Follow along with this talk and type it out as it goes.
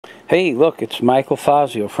Hey, look, it's Michael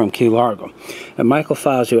Fazio from Key Largo. And Michael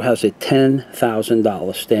Fazio has a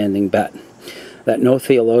 $10,000 standing bet that no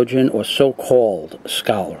theologian or so-called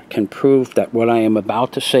scholar can prove that what I am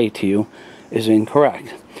about to say to you is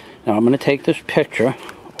incorrect. Now, I'm going to take this picture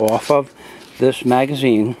off of this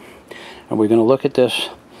magazine, and we're going to look at this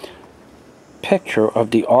picture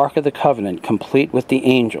of the Ark of the Covenant, complete with the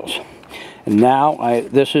angels. And now,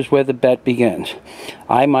 this is where the bet begins.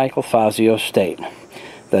 I, Michael Fazio, state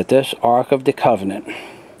that this Ark of the Covenant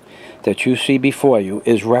that you see before you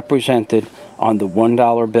is represented on the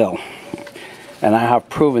 $1 bill. And I have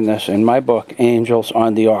proven this in my book, Angels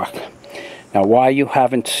on the Ark. Now, why you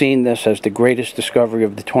haven't seen this as the greatest discovery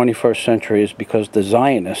of the 21st century is because the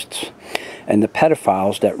Zionists and the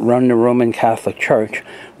pedophiles that run the Roman Catholic Church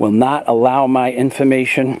will not allow my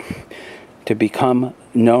information to become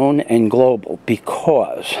known and global,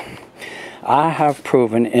 because I have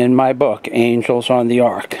proven in my book, Angels on the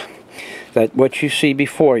Ark, that what you see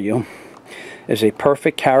before you is a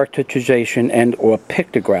perfect characterization and or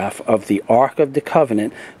pictograph of the Ark of the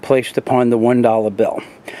Covenant placed upon the $1 bill.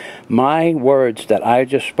 My words that I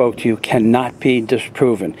just spoke to you cannot be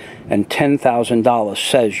disproven, and $10,000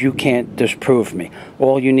 says you can't disprove me.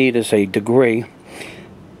 All you need is a degree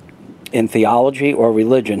in theology or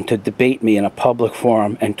religion to debate me in a public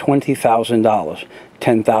forum, and $20,000.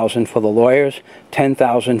 $10,000 for the lawyers,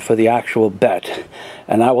 $10,000 for the actual bet,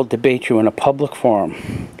 and I will debate you in a public forum.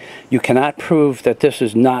 You cannot prove that this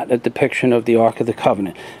is not a depiction of the Ark of the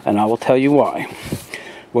Covenant, and I will tell you why.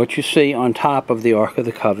 What you see on top of the Ark of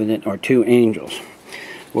the Covenant are two angels.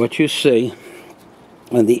 What you see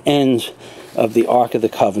on the ends of the Ark of the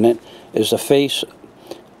Covenant is the face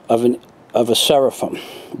of a seraphim,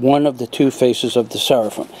 one of the two faces of the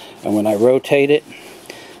seraphim, and when I rotate it,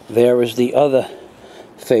 there is the other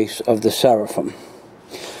face of the seraphim.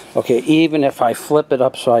 Okay, even if I flip it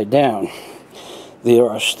upside down, there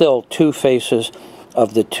are still two faces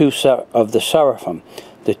of the seraphim,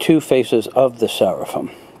 the two faces of the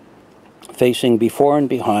seraphim, facing before and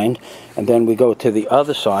behind, and then we go to the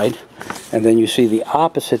other side, and then you see the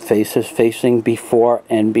opposite faces facing before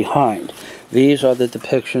and behind. These are the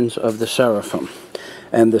depictions of the seraphim.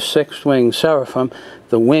 And the six-winged seraphim,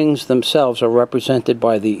 the wings themselves are represented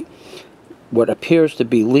by what appears to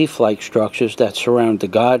be leaf-like structures that surround the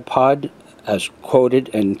God pod, as quoted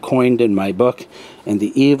and coined in my book, and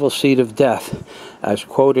the evil seed of death, as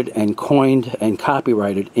quoted and coined and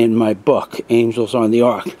copyrighted in my book, Angels on the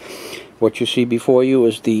Ark. What you see before you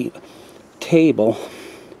is the table,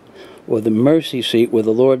 or the mercy seat, where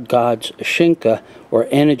the Lord God's Shinka, or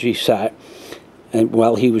energy, sat, and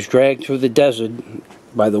while he was dragged through the desert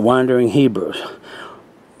by the wandering Hebrews.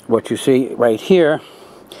 What you see right here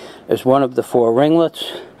is one of the four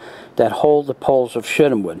ringlets that hold the poles of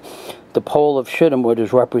shittim wood. The pole of shittim wood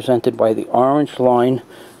is represented by the orange line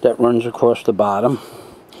that runs across the bottom,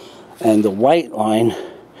 and the white line,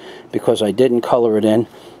 because I didn't color it in,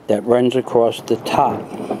 that runs across the top.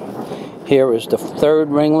 Here is the third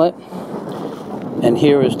ringlet, and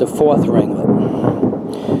here is the fourth ringlet.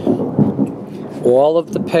 All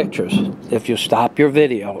of the pictures, if you stop your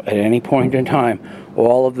video at any point in time,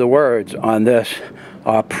 all of the words on this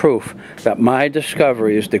are proof that my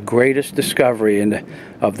discovery is the greatest discovery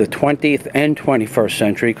of the 20th and 21st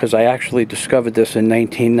century, because I actually discovered this in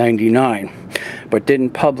 1999, but didn't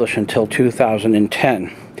publish until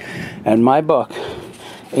 2010. And my book,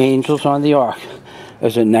 Angels on the Ark,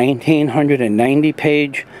 is a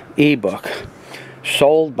 1,990-page ebook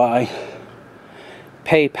sold by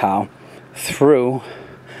PayPal through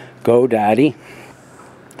GoDaddy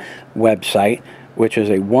website, which is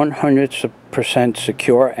a 100%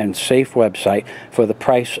 secure and safe website, for the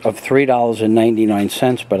price of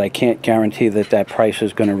 $3.99, but I can't guarantee that that price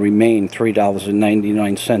is going to remain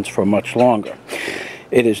 $3.99 for much longer.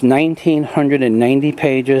 It is 1,990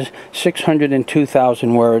 pages,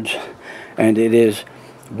 602,000 words, and it is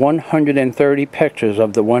 130 pictures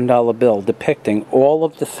of the $1 bill depicting all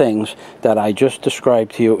of the things that I just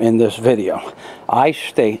described to you in this video. I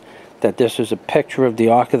state that this is a picture of the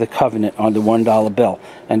Ark of the Covenant on the $1 bill.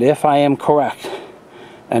 And if I am correct,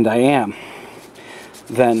 and I am,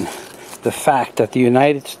 then the fact that the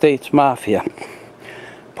United States Mafia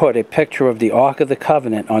put a picture of the Ark of the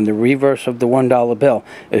Covenant on the reverse of the $1 bill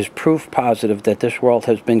is proof positive that this world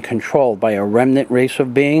has been controlled by a remnant race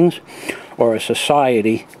of beings, or a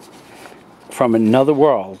society from another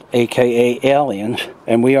world, aka aliens,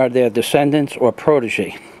 and we are their descendants or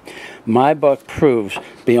protege. My book proves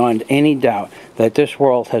beyond any doubt that this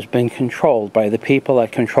world has been controlled by the people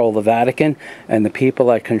that control the Vatican and the people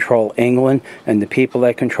that control England and the people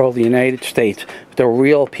that control the United States. The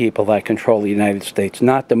real people that control the United States,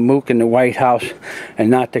 not the mook in the White House and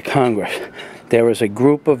not the Congress. There is a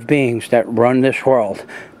group of beings that run this world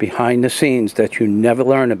behind the scenes that you never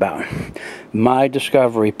learn about. My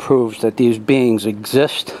discovery proves that these beings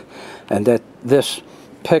exist and that this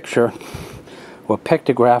picture or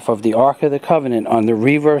pictograph of the Ark of the Covenant on the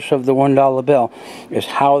reverse of the $1 bill is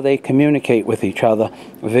how they communicate with each other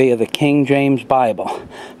via the King James Bible.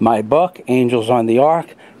 My book, Angels on the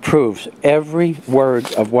Ark, proves every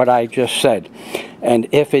word of what I just said. And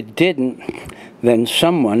if it didn't, then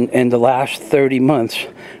someone in the last 30 months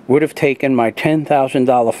would have taken my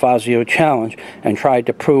 $10,000 Fazio challenge and tried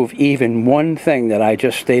to prove even one thing that I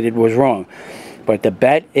just stated was wrong. But the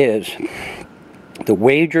bet is, the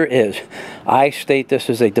wager is, I state this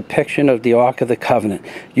as a depiction of the Ark of the Covenant.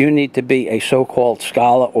 You need to be a so-called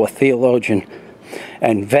scholar or theologian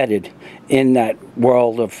and vetted in that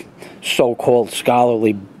world of so-called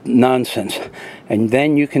scholarly nonsense. And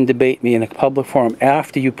then you can debate me in a public forum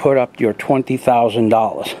after you put up your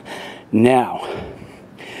 $20,000. Now,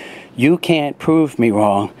 you can't prove me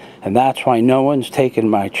wrong, and that's why no one's taken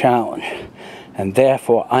my challenge. And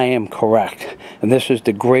therefore, I am correct. And this is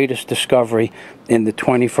the greatest discovery in the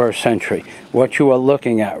 21st century. What you are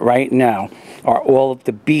looking at right now are all of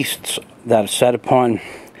the beasts that are set upon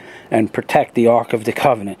and protect the Ark of the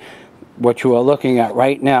Covenant. What you are looking at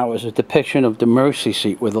right now is a depiction of the mercy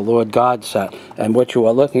seat where the Lord God sat. And what you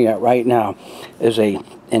are looking at right now is a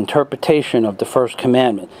interpretation of the first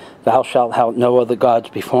commandment. Thou shalt have no other gods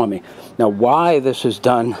before me. Now, why this is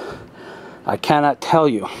done, I cannot tell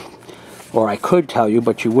you. Or I could tell you,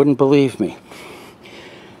 but you wouldn't believe me.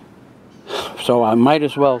 So I might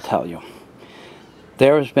as well tell you.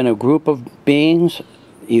 There has been a group of beings,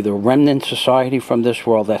 either remnant society from this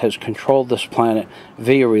world, that has controlled this planet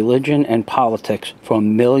via religion and politics for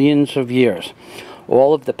millions of years.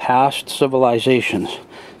 All of the past civilizations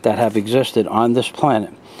that have existed on this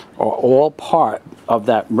planet are all part of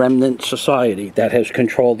that remnant society that has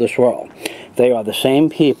controlled this world. They are the same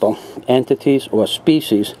people, entities, or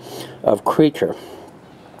species of creature,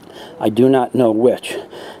 I do not know which,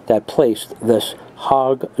 that placed this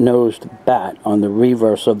hog-nosed bat on the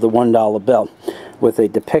reverse of the $1 bill with a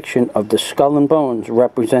depiction of the skull and bones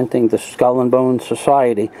representing the Skull and Bones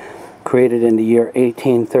Society created in the year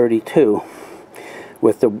 1832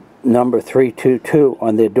 with the number 322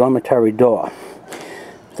 on their dormitory door.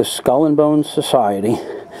 The Skull and Bones Society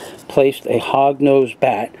placed a hog-nosed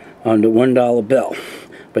bat on the $1 bill,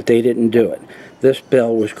 but they didn't do it. This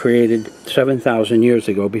bill was created 7,000 years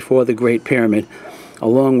ago, before the Great Pyramid,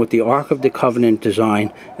 along with the Ark of the Covenant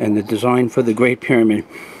design and the design for the Great Pyramid.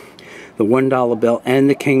 The $1 bill and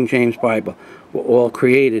the King James Bible were all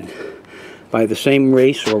created by the same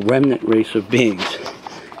race or remnant race of beings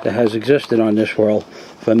that has existed on this world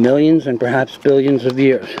for millions and perhaps billions of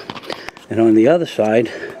years. And on the other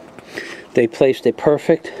side, they placed a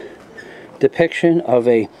perfect depiction of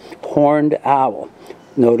a horned owl.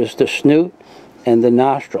 Notice the snoot and the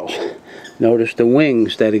nostrils. Notice the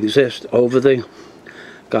wings that exist over the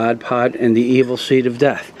God pod and the evil seed of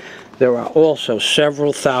death. There are also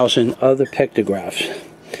several thousand other pictographs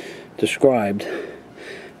described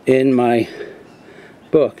in my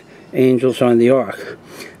book, Angels on the Ark.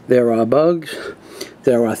 There are bugs,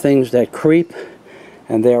 there are things that creep,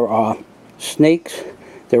 and there are snakes.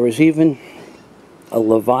 There is even a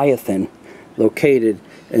Leviathan located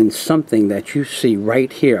in something that you see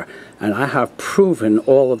right here. And I have proven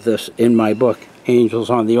all of this in my book, Angels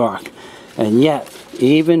on the Ark. And yet,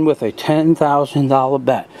 even with a $10,000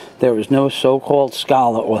 bet, there is no so-called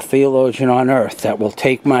scholar or theologian on earth that will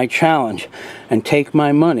take my challenge and take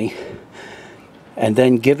my money and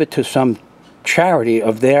then give it to some charity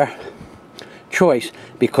of their choice,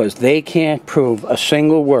 because they can't prove a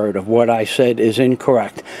single word of what I said is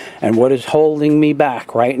incorrect. And what is holding me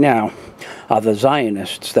back right now are the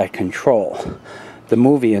Zionists that control the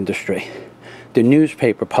movie industry, the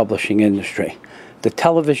newspaper publishing industry, the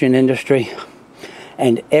television industry,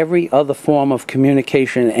 and every other form of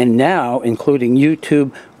communication, and now including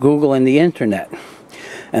YouTube, Google, and the internet.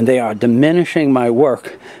 And they are diminishing my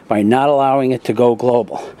work by not allowing it to go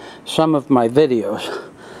global. Some of my videos,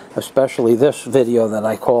 especially this video that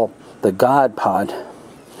I call the God Pod,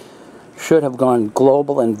 should have gone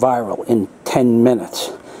global and viral in 10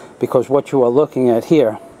 minutes. Because what you are looking at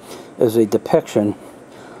here is a depiction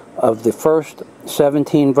of the first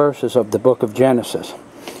 17 verses of the book of Genesis.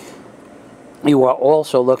 You are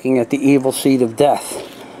also looking at the evil seed of death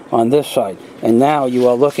on this side. And now you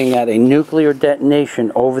are looking at a nuclear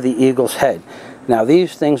detonation over the eagle's head. Now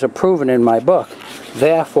these things are proven in my book.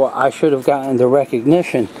 Therefore, I should have gotten the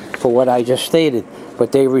recognition for what I just stated.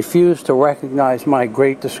 But they refuse to recognize my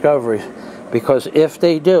great discoveries. Because if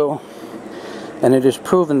they do, and it is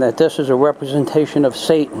proven that this is a representation of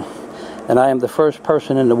Satan, and I am the first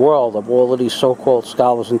person in the world of all of these so-called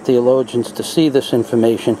scholars and theologians to see this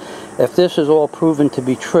information. If this is all proven to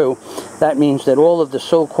be true, that means that all of the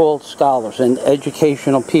so-called scholars and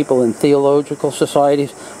educational people in theological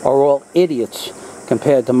societies are all idiots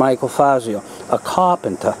compared to Michael Fazio, a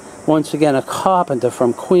carpenter, once again a carpenter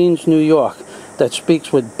from Queens, New York, that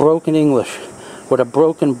speaks with broken English, with a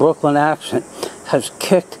broken Brooklyn accent, has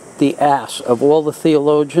kicked the ass of all the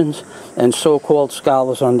theologians and so-called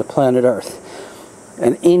scholars on the planet Earth.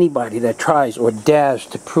 And anybody that tries or dares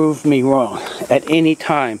to prove me wrong at any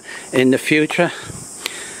time in the future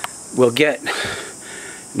will get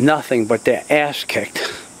nothing but their ass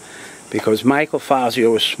kicked, because Michael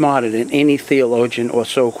Fazio is smarter than any theologian or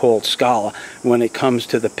so-called scholar when it comes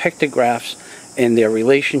to the pictographs and their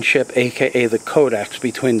relationship, aka the codex,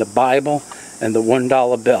 between the Bible and the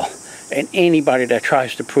 $1 bill. And anybody that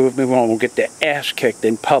tries to prove me wrong will get their ass kicked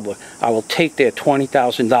in public. I will take their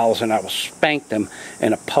 $20,000 and I will spank them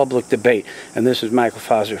in a public debate. And this is Michael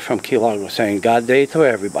Fazio from Key Largo saying God day to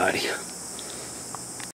everybody.